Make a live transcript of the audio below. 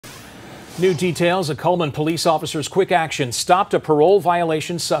New details: a Cullman police officer's quick action stopped a parole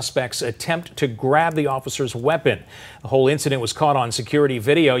violation suspect's attempt to grab the officer's weapon. The whole incident was caught on security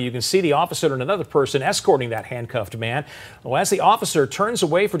video. You can see the officer and another person escorting that handcuffed man. Well, as the officer turns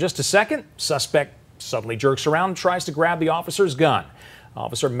away for just a second, suspect suddenly jerks around and tries to grab the officer's gun.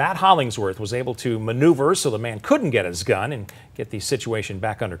 Officer Matt Hollingsworth was able to maneuver so the man couldn't get his gun and get the situation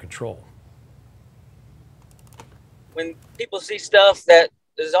back under control. When people see stuff that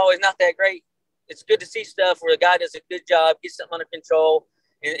is always not that great, it's good to see stuff where the guy does a good job, gets something under control,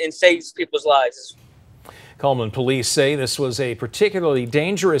 and saves people's lives. Cullman police say this was a particularly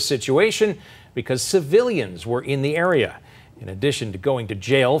dangerous situation because civilians were in the area. In addition to going to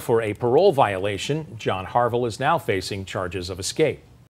jail for a parole violation, John Harville is now facing charges of escape.